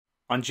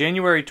On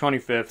January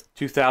 25th,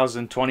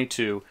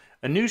 2022,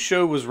 a new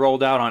show was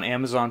rolled out on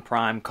Amazon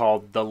Prime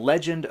called The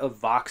Legend of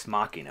Vox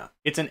Machina.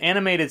 It's an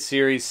animated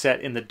series set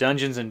in the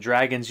Dungeons &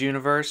 Dragons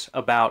universe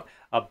about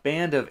a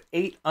band of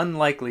 8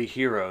 unlikely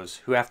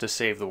heroes who have to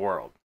save the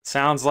world.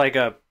 Sounds like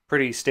a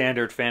pretty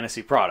standard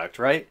fantasy product,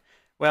 right?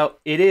 Well,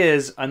 it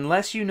is,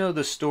 unless you know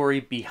the story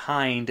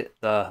behind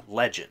the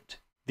legend.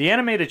 The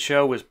animated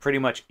show was pretty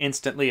much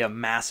instantly a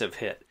massive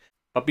hit.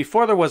 But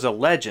before there was a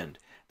legend,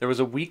 there was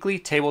a weekly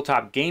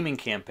tabletop gaming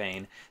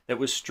campaign that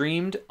was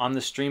streamed on the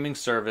streaming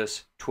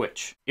service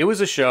Twitch. It was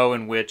a show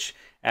in which,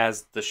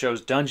 as the show's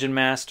dungeon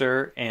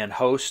master and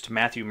host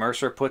Matthew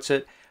Mercer puts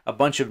it, a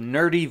bunch of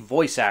nerdy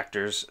voice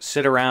actors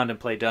sit around and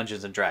play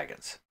Dungeons &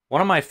 Dragons.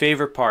 One of my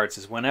favorite parts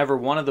is whenever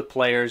one of the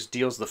players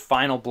deals the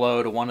final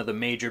blow to one of the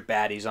major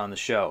baddies on the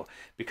show,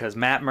 because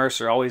Matt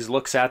Mercer always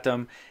looks at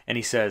them and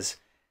he says,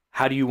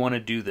 "How do you want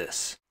to do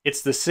this?"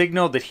 It's the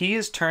signal that he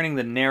is turning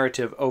the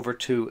narrative over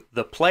to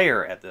the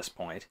player at this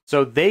point,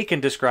 so they can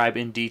describe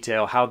in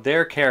detail how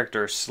their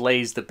character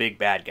slays the big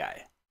bad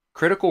guy.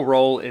 Critical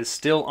Role is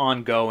still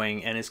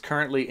ongoing and is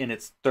currently in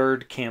its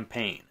 3rd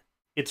campaign.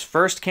 Its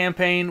first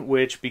campaign,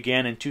 which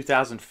began in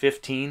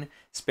 2015,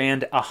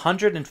 spanned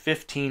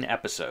 115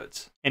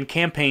 episodes, and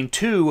Campaign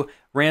 2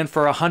 ran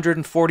for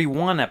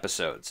 141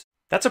 episodes.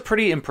 That's a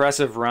pretty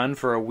impressive run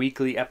for a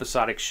weekly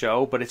episodic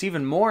show, but it's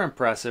even more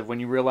impressive when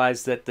you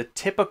realize that the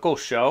typical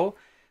show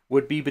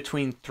would be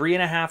between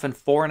 3.5 and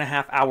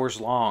 4.5 hours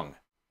long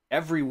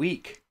every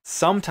week,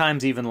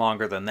 sometimes even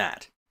longer than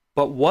that.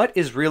 But what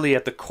is really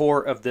at the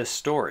core of this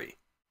story?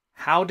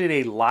 How did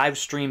a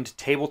live-streamed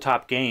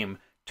tabletop game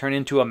turn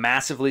into a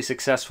massively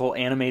successful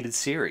animated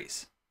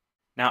series?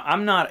 Now,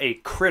 I'm not a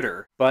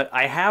critter, but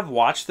I have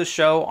watched the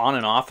show on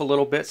and off a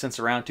little bit since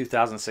around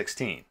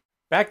 2016.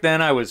 Back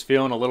then, I was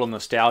feeling a little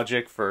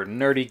nostalgic for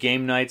nerdy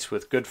game nights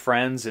with good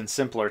friends in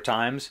simpler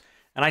times,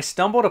 and I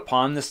stumbled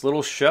upon this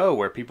little show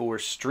where people were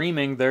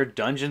streaming their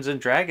Dungeons &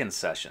 Dragons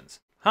sessions.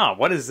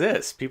 What is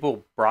this?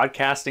 People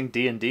broadcasting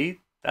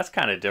D&D? That's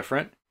kind of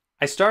different.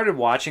 I started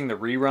watching the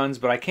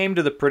reruns, but I came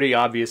to the pretty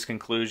obvious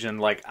conclusion,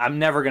 like, I'm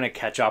never going to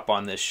catch up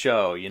on this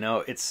show, you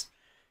know?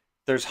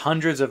 There's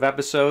hundreds of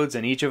episodes,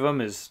 and each of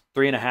them is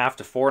 3.5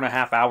 to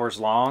 4.5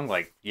 hours long.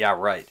 Like, yeah,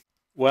 right.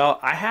 Well,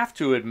 I have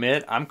to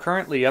admit, I'm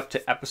currently up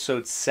to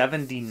episode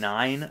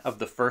 79 of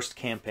the first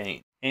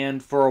campaign.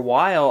 And for a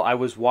while, I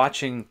was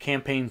watching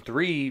Campaign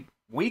 3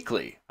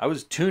 weekly. I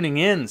was tuning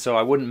in so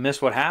I wouldn't miss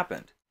what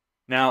happened.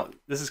 Now,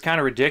 this is kind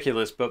of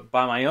ridiculous, but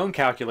by my own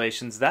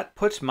calculations, that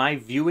puts my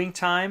viewing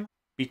time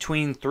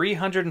between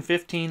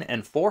 315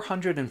 and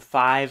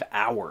 405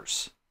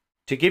 hours.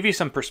 To give you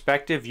some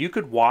perspective, you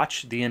could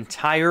watch the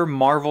entire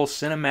Marvel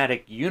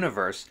Cinematic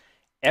Universe,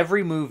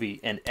 every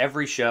movie and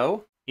every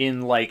show,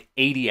 in like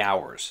 80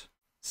 hours.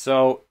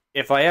 So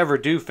if I ever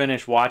do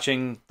finish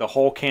watching the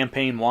whole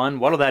campaign 1,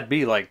 what'll that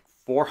be, like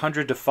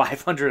 400 to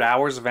 500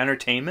 hours of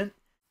entertainment?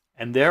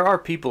 And there are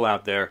people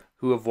out there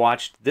who have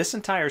watched this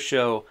entire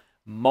show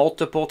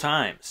multiple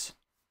times.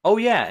 Oh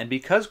yeah, and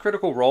because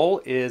Critical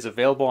Role is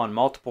available on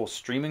multiple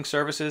streaming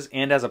services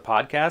and as a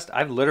podcast,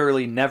 I've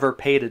literally never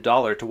paid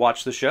 $1 to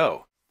watch the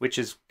show, which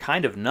is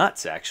kind of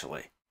nuts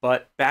actually.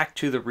 But back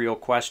to the real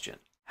question.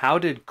 How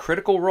did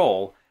Critical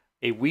Role,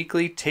 a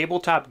weekly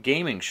tabletop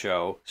gaming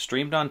show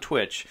streamed on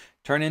Twitch,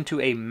 turn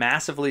into a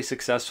massively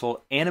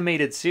successful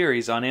animated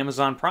series on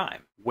Amazon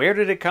Prime? Where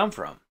did it come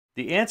from?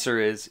 The answer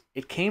is,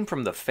 it came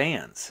from the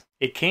fans.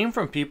 It came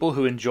from people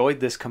who enjoyed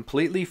this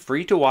completely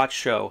free-to-watch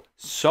show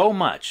so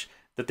much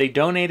that they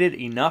donated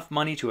enough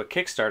money to a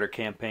Kickstarter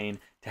campaign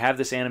to have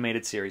this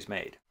animated series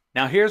made.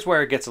 Now here's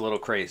where it gets a little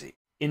crazy.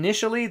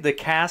 Initially, the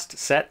cast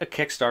set a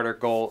Kickstarter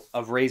goal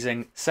of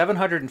raising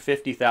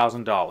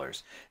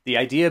 $750,000, the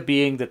idea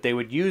being that they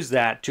would use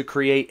that to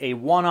create a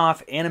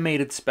one-off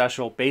animated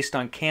special based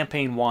on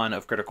Campaign 1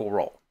 of Critical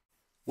Role.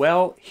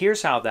 Well,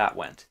 here's how that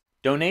went.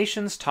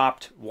 Donations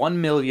topped $1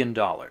 million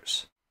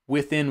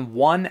within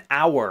 1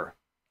 hour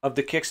of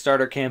the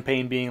Kickstarter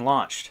campaign being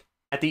launched.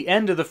 At the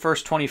end of the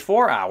first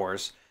 24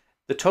 hours,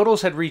 the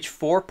totals had reached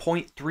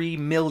 $4.3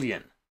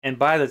 million. And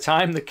by the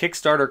time the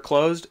Kickstarter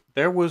closed,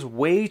 there was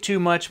way too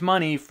much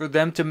money for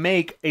them to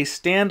make a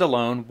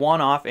standalone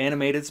one-off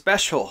animated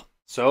special.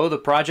 So the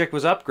project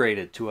was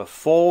upgraded to a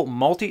full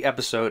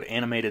multi-episode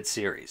animated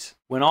series.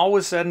 When all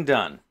was said and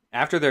done,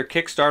 after their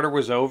Kickstarter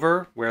was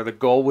over, where the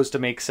goal was to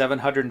make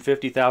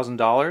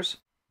 $750,000,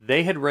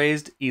 they had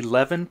raised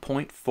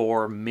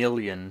 $11.4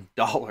 million.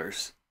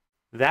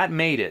 That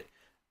made it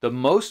the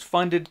most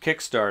funded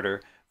Kickstarter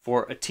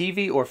for a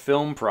TV or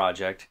film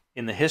project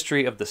in the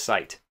history of the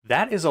site.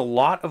 That is a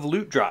lot of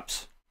loot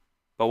drops.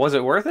 But was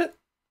it worth it?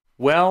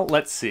 Well,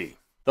 let's see.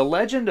 The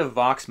Legend of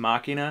Vox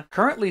Machina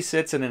currently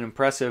sits at an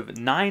impressive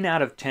 9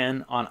 out of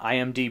 10 on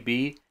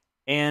IMDb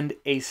and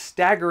a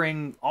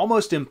staggering,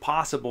 almost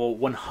impossible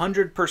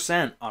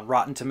 100% on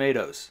Rotten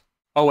Tomatoes.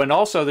 Oh, and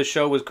also the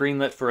show was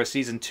greenlit for a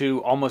Season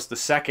 2 almost the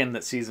second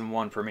that Season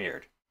 1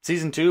 premiered.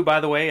 Season 2,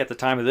 by the way, at the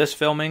time of this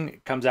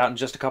filming, comes out in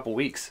just a couple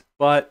weeks.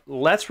 But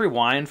let's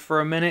rewind for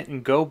a minute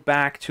and go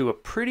back to a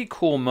pretty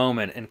cool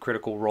moment in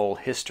Critical Role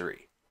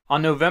history.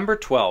 On November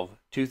 12,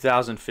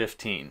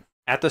 2015,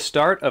 at the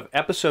start of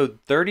episode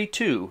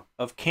 32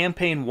 of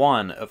Campaign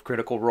 1 of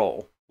Critical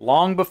Role,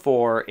 long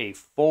before a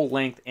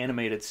full-length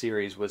animated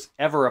series was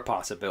ever a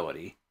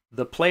possibility,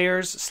 the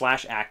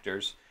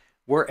players/actors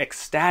were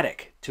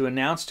ecstatic to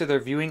announce to their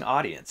viewing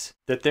audience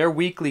that their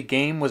weekly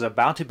game was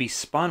about to be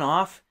spun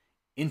off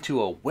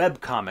into a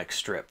webcomic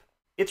strip.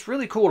 It's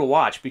really cool to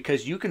watch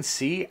because you can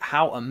see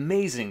how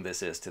amazing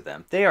this is to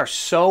them. They are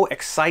so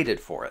excited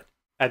for it.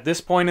 At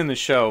this point in the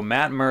show,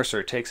 Matt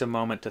Mercer takes a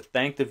moment to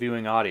thank the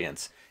viewing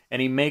audience,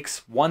 and he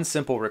makes one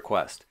simple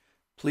request.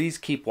 Please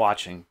keep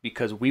watching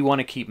because we want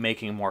to keep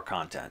making more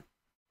content.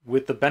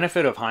 With the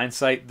benefit of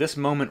hindsight, this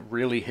moment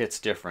really hits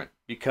different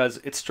because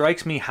it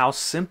strikes me how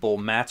simple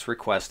Matt's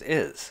request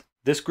is.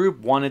 This group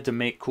wanted to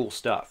make cool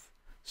stuff.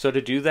 So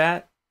to do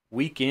that,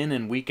 week in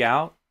and week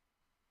out,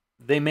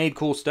 they made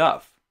cool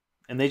stuff,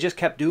 and they just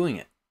kept doing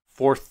it.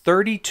 For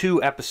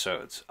 32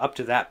 episodes up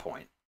to that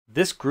point,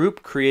 this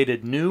group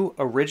created new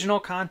original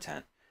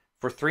content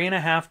for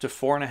 3.5 to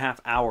 4.5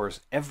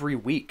 hours every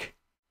week.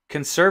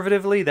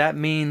 Conservatively, that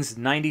means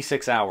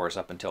 96 hours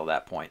up until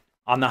that point.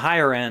 On the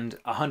higher end,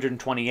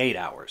 128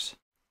 hours.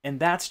 And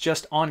that's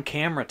just on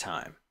camera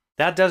time.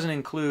 That doesn't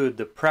include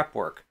the prep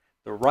work,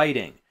 the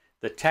writing,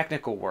 the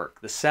technical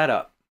work, the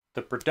setup,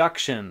 the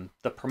production,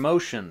 the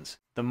promotions,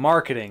 the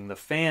marketing, the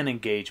fan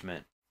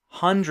engagement.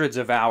 Hundreds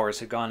of hours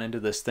had gone into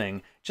this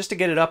thing just to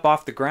get it up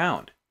off the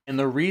ground. And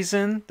the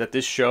reason that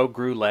this show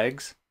grew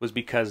legs was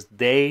because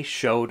they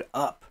showed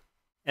up.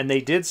 And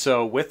they did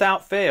so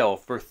without fail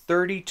for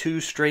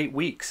 32 straight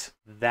weeks.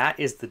 That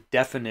is the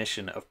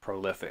definition of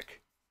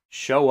prolific.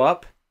 Show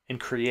up and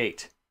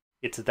create.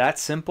 It's that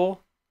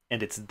simple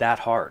and it's that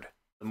hard.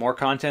 The more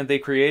content they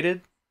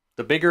created,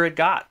 the bigger it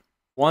got.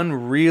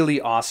 One really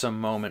awesome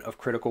moment of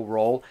Critical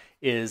Role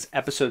is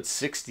episode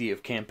 60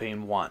 of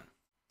Campaign 1.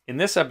 In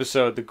this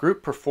episode, the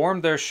group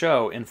performed their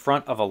show in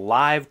front of a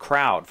live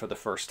crowd for the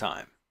first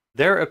time.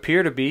 There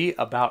appear to be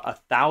about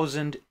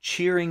 1,000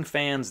 cheering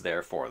fans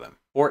there for them,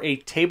 for a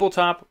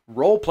tabletop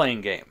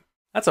role-playing game.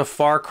 That's a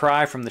far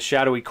cry from the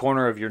shadowy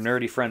corner of your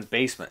nerdy friend's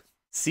basement.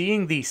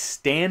 Seeing the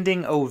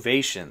standing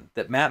ovation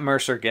that Matt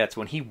Mercer gets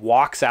when he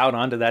walks out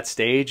onto that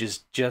stage is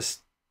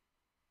just...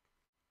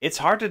 it's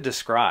hard to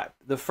describe.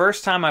 The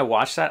first time I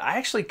watched that, I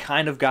actually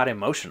kind of got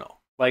emotional.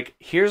 Like,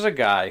 here's a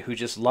guy who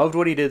just loved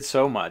what he did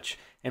so much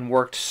and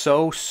worked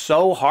so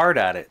hard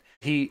at it.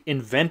 He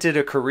invented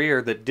a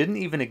career that didn't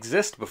even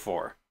exist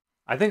before.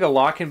 I think a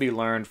lot can be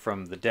learned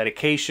from the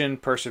dedication,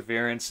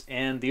 perseverance,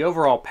 and the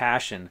overall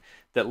passion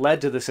that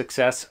led to the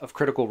success of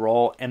Critical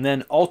Role and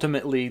then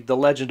ultimately the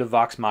Legend of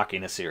Vox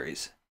Machina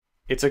series.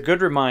 It's a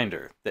good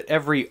reminder that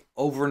every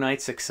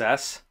overnight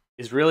success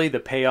is really the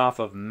payoff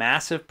of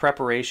massive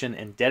preparation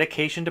and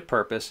dedication to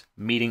purpose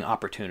meeting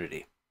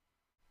opportunity.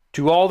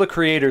 To all the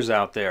creators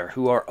out there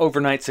who are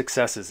overnight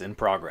successes in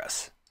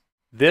progress,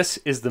 this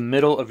is the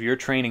middle of your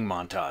training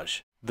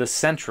montage, the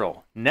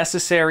central,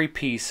 necessary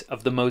piece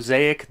of the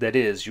mosaic that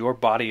is your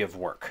body of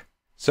work.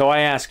 So I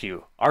ask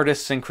you,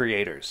 artists and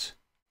creators,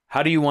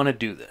 how do you want to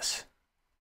do this?